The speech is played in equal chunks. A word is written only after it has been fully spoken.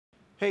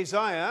Hey,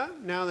 Zaya,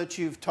 now that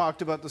you've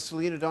talked about the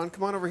Selenodon,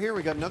 come on over here.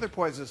 We got another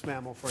poisonous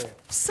mammal for you.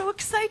 So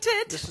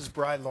excited. This is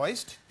Bri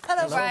Loyst.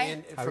 Hello,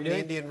 Bri. From the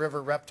Indian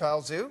River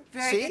Reptile Zoo.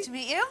 Very good to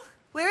meet you.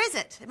 Where is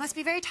it? It must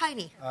be very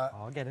tiny.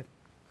 I'll get it.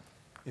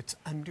 It's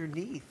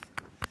underneath.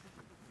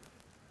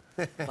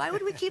 Why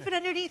would we keep it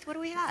underneath? What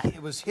do we have?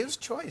 It was his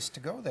choice to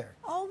go there.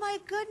 Oh my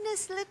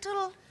goodness,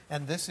 little...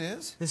 And this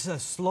is? This is a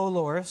slow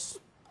loris,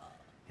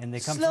 and they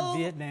come from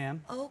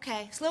Vietnam.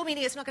 Okay. Slow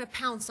meaning it's not going to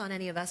pounce on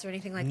any of us or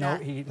anything like No,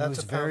 that. he That's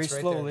moves a very pounce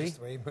right slowly. there, just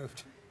the way he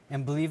moved.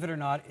 And believe it or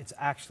not, it's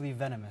actually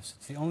venomous.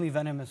 It's the only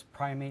venomous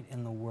primate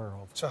in the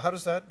world. So how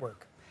does that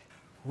work?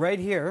 Right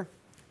here,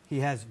 he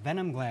has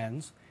venom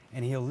glands,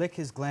 and he'll lick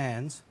his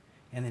glands,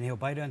 and then he'll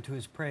bite onto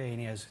his prey, and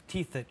he has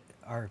teeth that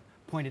are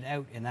pointed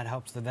out, and that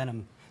helps the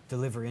venom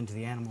deliver into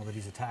the animal that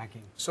he's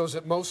attacking. So is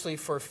it mostly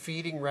for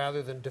feeding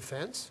rather than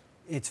defense?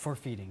 It's for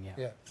feeding, yeah.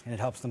 Yeah. And it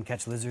helps them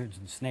catch lizards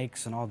and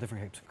snakes and all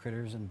different types of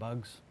critters and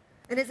bugs.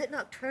 And is it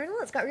nocturnal?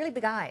 It's got really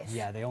big eyes.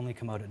 Yeah, they only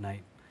come out at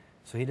night.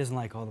 So he doesn't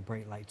like all the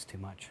bright lights too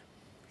much.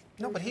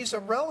 No, but he's a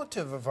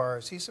relative of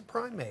ours. He's a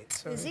primate.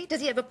 So. Is he?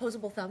 Does he have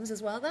opposable thumbs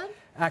as well, then?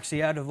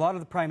 Actually, out of a lot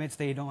of the primates,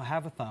 they don't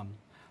have a thumb,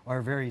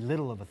 or very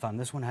little of a thumb.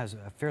 This one has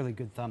a fairly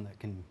good thumb that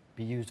can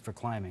be used for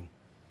climbing.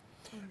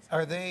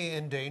 Are they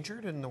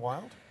endangered in the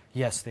wild?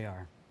 Yes, they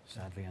are,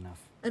 sadly enough.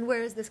 And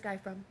where is this guy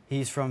from?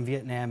 He's from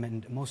Vietnam,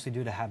 and mostly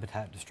due to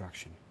habitat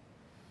destruction.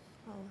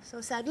 Oh, so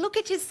sad. Look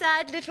at his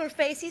sad little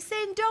face. He's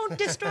saying, don't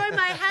destroy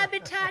my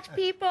habitat,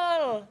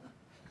 people.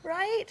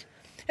 Right?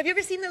 Have you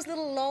ever seen those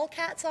little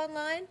lolcats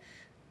online?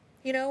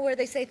 You know, where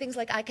they say things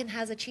like, I can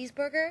has a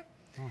cheeseburger?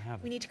 I don't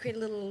have We it. need to create a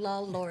little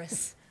lol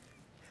loris.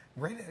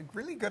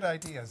 Really good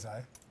idea,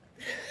 Zai.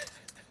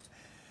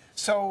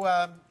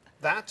 So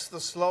that's the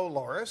slow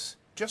loris,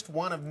 just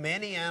one of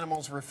many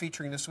animals we're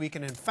featuring this week.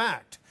 And in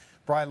fact,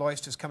 Bri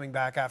Loyst is coming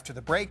back after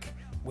the break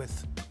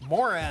with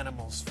more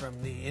animals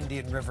from the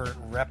Indian River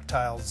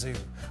Reptile Zoo.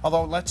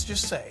 Although, let's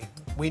just say,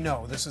 we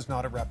know this is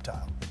not a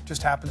reptile. It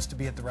just happens to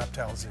be at the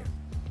Reptile Zoo.